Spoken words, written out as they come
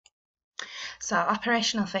So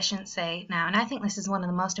operational efficiency now, and I think this is one of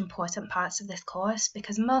the most important parts of this course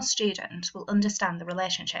because most students will understand the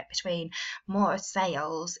relationship between more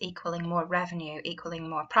sales equaling more revenue equaling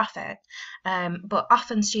more profit, but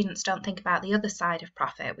often students don't think about the other side of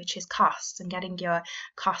profit, which is costs, and getting your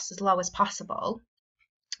costs as low as possible,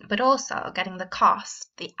 but also getting the cost,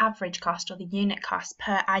 the average cost or the unit cost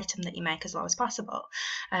per item that you make as low as possible,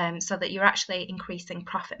 so that you're actually increasing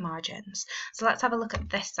profit margins. So let's have a look at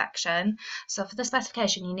this section. So for the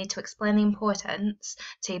specification, you need to explain the importance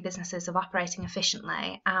to businesses of operating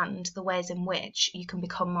efficiently and the ways in which you can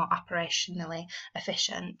become more operationally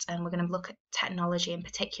efficient. And we're going to look at technology in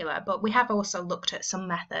particular, but we have also looked at some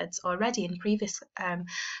methods already in previous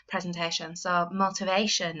presentations. So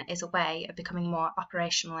motivation is a way of becoming more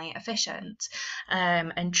operationally efficient,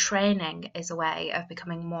 and training is a way of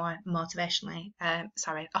becoming more operationally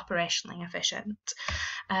efficient.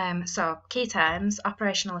 So key terms: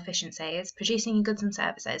 operational efficiency is producing your goods and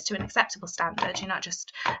services to an acceptable standard. You're not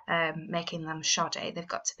just making them shoddy. They've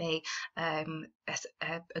got to be a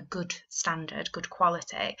good standard, good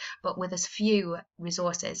quality, but with as few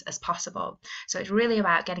resources as possible. So it's really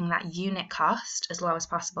about getting that unit cost as low as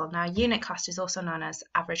possible. Now, unit cost is also known as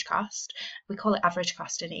average cost. We call it average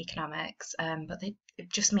cost in economics, but they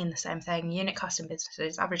just mean the same thing. Unit cost in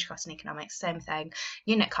businesses, average cost in economics, same thing.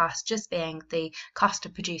 Unit cost just being the cost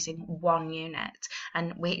of producing one unit,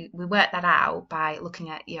 and we work that out by looking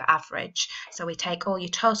at your average. So we take all your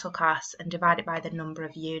total costs and divide it by the number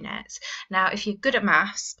of units. Now, if you're good at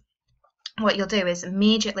maths, what you'll do is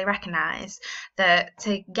immediately recognise that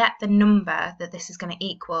to get the number that this is going to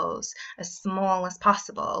equal as small as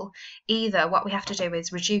possible, either what we have to do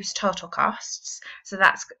is reduce total costs, so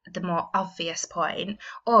that's the more obvious point,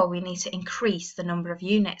 or we need to increase the number of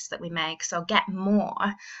units that we make, so get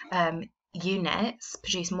more units,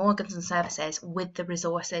 produce more goods and services with the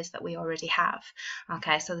resources that we already have.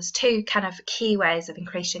 Okay, so there's two kind of key ways of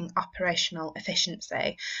increasing operational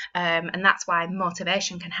efficiency, and that's why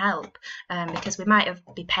motivation can help, because we might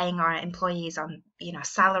be paying our employees on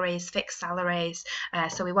salaries, fixed salaries,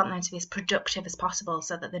 so we want them to be as productive as possible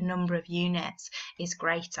so that the number of units is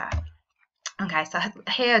greater. Okay, so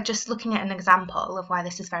here just looking at an example of why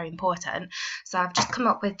this is very important. So I've just come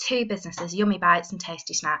up with two businesses, Yummy Bites and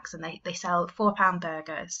Tasty Snacks, and they sell £4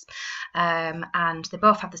 burgers, and they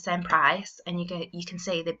both have the same price, and you can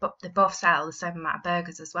see they both sell the same amount of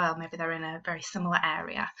burgers as well. Maybe they're in a very similar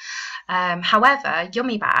area. However,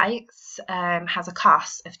 Yummy Bites has a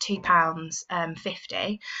cost of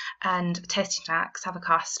 £2.50, and Tasty Snacks have a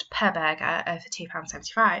cost per burger of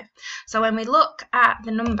 £2.75. So when we look at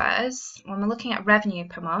the numbers, when we're looking at revenue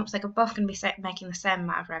per month, they're both going to be making the same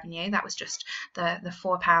amount of revenue. That was just the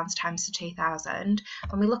 £4 times the 2,000.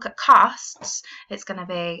 When we look at costs, it's going to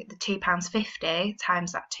be the £2.50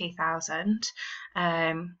 times that 2,000.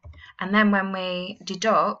 And then when we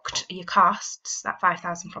deduct your costs, that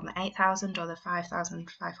 5,000 from the 8,000 or the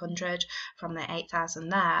 5,500 from the 8,000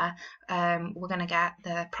 there, we're going to get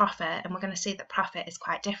the profit, and we're going to see that profit is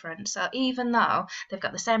quite different. So even though they've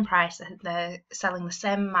got the same price, they're selling the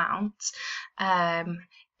same amount,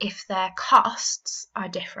 if their costs are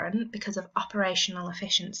different because of operational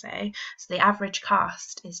efficiency, so the average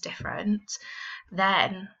cost is different,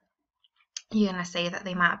 then you're going to see that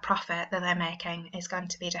the amount of profit that they're making is going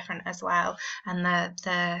to be different as well, and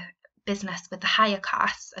the business with the higher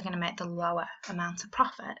costs are going to make the lower amount of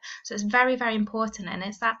profit. So it's very, very important, and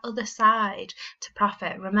it's that other side to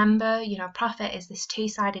profit. Remember, profit is this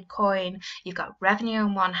two-sided coin. You've got revenue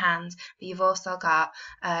on one hand, but you've also got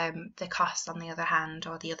the costs on the other hand,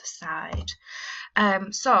 or the other side.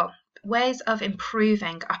 So ways of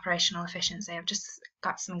improving operational efficiency. I've just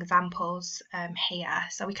got some examples here.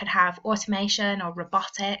 So we could have automation or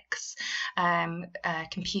robotics.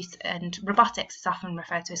 Computer, and robotics is often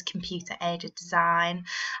referred to as computer-aided design.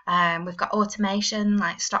 We've got automation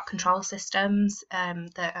like stock control systems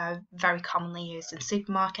that are very commonly used in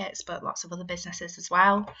supermarkets, but lots of other businesses as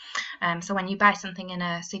well. So when you buy something in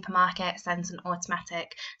a supermarket, it sends an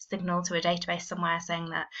automatic signal to a database somewhere saying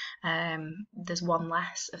that there's one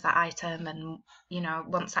less of that item, and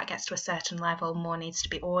once that gets to a certain level, more needs to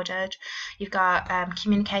be ordered. You've got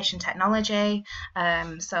communication technology.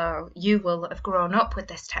 So you will have grown up with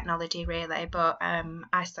this technology really, but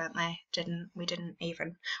I certainly didn't. We didn't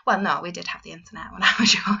even, well, no, we did have the internet when I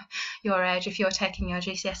was your age, if you're taking your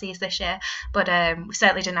GCSEs this year, but we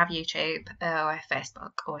certainly didn't have YouTube or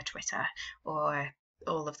Facebook or Twitter or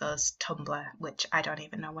all of those Tumblr, which I don't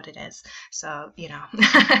even know what it is. So, you know,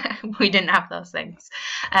 we didn't have those things.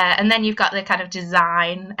 And then you've got the kind of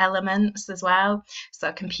design elements as well.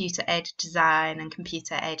 So computer-aided design and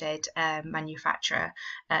computer-aided manufacture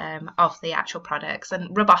of the actual products.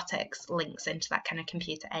 And robotics links into that kind of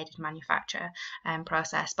computer-aided manufacture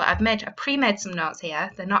process. But I've pre-made some notes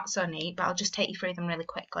here. They're not so neat, but I'll just take you through them really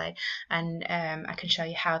quickly, and I can show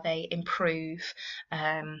you how they improve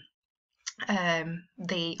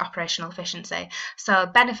the operational efficiency. So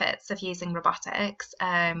benefits of using robotics.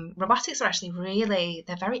 Robotics are actually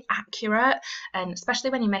they're very accurate, and especially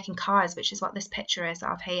when you're making cars, which is what this picture is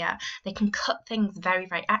of here, they can cut things very,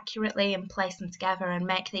 very accurately and place them together and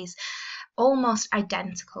make these almost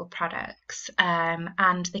identical products,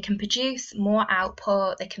 and they can produce more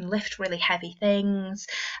output, they can lift really heavy things.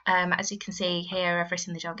 As you can see here,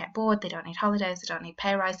 everything, they don't get bored, they don't need holidays, they don't need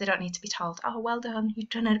pay rise, they don't need to be told, oh, well done, you've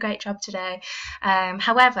done a great job today.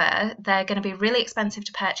 However, they're going to be really expensive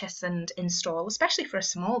to purchase and install, especially for a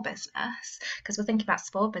small business, because we're thinking about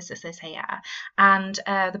small businesses here, and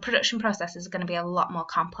the production processes are going to be a lot more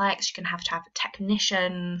complex. You're going to have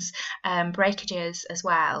technicians, breakages as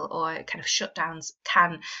well, or kind of shutdowns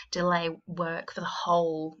can delay work for the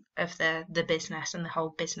whole of the business and the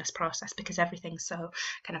whole business process, because everything's so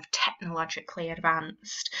kind of technologically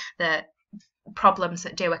advanced that problems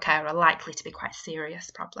that do occur are likely to be quite serious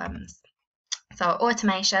problems. So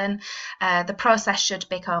automation, the process should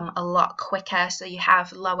become a lot quicker, so you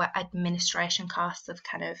have lower administration costs of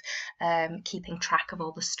kind of keeping track of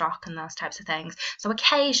all the stock and those types of things. So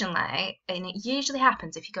occasionally, and it usually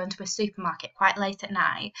happens if you go into a supermarket quite late at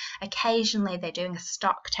night, occasionally they're doing a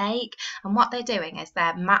stock take, and what they're doing is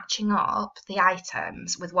they're matching up the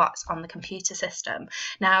items with what's on the computer system.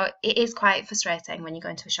 Now, it is quite frustrating when you go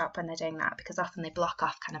into a shop when they're doing that, because often they block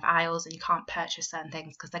off kind of aisles and you can't purchase certain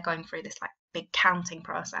things because they're going through this like big counting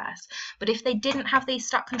process. But if they didn't have these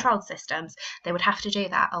stock controlled systems, they would have to do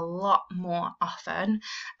that a lot more often,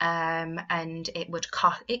 and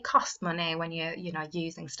it costs money when you're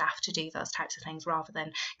using staff to do those types of things rather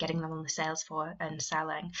than getting them on the sales floor and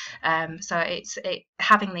selling. So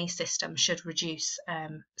having these systems should reduce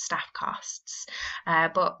staff costs,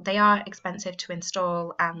 but they are expensive to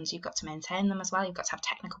install, and you've got to maintain them as well. You've got to have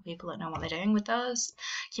technical people that know what they're doing with those.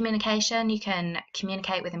 Communication, you can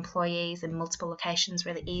communicate with employees in multiple locations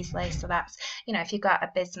really easily. So that's, if you've got a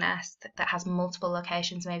business that has multiple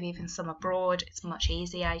locations, maybe even some abroad, it's much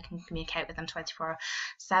easier. You can communicate with them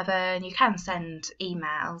 24/7. You can send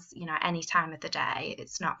emails, any time of the day.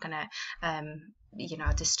 It's not going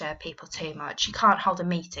to disturb people too much. You can't hold a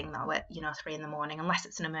meeting though at 3 in the morning unless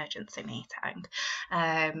it's an emergency meeting.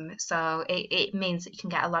 So it means that you can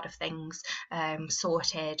get a lot of things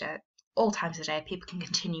sorted at all times of day. People can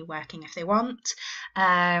continue working if they want,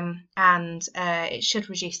 and it should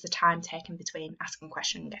reduce the time taken between asking a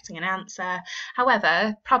question and getting an answer.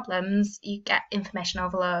 However, problems, you get information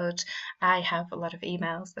overload. I have a lot of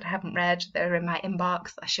emails that I haven't read that are in my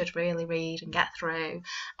inbox that I should really read and get through.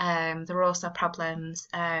 There are also problems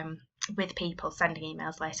with people sending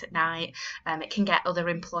emails late at night. It can get other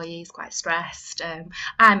employees quite stressed.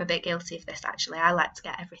 I'm a bit guilty of this actually. I like to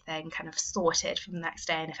get everything kind of sorted from the next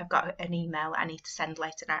day, and if I've got an email I need to send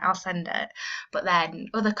late at night, I'll send it. But then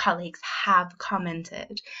other colleagues have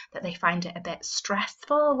commented that they find it a bit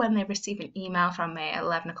stressful when they receive an email from me at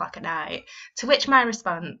 11 o'clock at night, to which my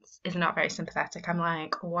response is not very sympathetic. I'm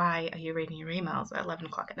like, why are you reading your emails at 11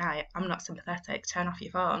 o'clock at night? I'm not sympathetic. Turn off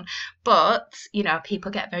your phone. But people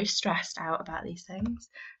get very stressed out about these things.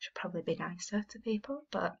 Should probably be nicer to people.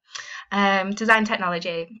 But design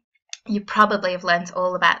technology, you probably have learnt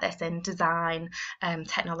all about this in design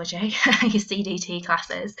technology, your CDT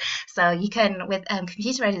classes. So you can, with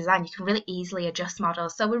computer-aided design, you can really easily adjust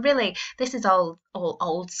models. So this is all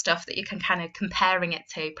old stuff that you can kind of comparing it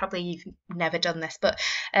to. Probably you've never done this, but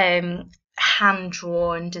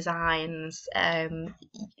hand-drawn designs,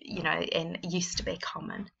 used to be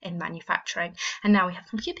common in manufacturing, and now we have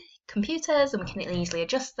computers, and we can easily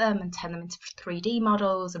adjust them and turn them into 3D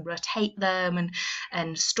models and rotate them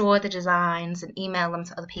and store the designs and email them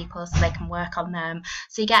to other people so they can work on them.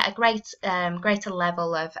 So you get a greater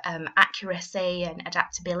level of accuracy and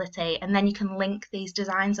adaptability, and then you can link these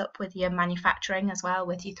designs up with your manufacturing as well,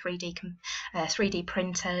 with your 3D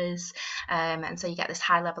printers, and so you get this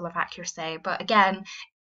high level of accuracy. But again,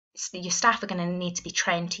 your staff are going to need to be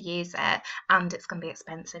trained to use it, and it's going to be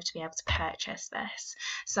expensive to be able to purchase this.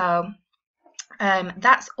 So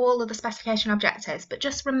that's all of the specification objectives, but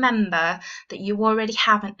just remember that you already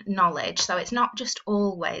have knowledge, so it's not just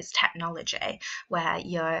always technology where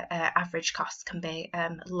your average costs can be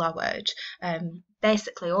lowered.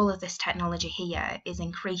 basically all of this technology here is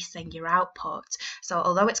increasing your output. So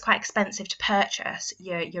although it's quite expensive to purchase,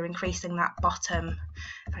 you're increasing that bottom,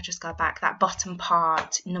 if I just go back, that bottom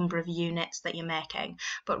part number of units that you're making.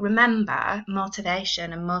 But remember,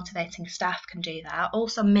 motivation and motivating staff can do that.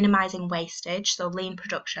 Also minimizing wastage, so lean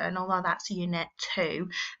production, although that's unit 2,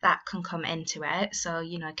 that can come into it. So,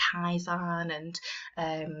 you know, Kaizen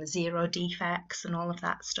and zero defects and all of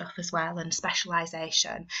that stuff as well, and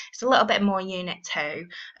specialization. It's a little bit more unit 2,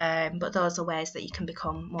 but those are ways that you can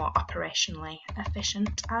become more operationally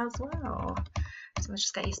efficient as well. So let's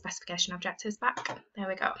just get your specification objectives back. There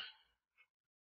we go.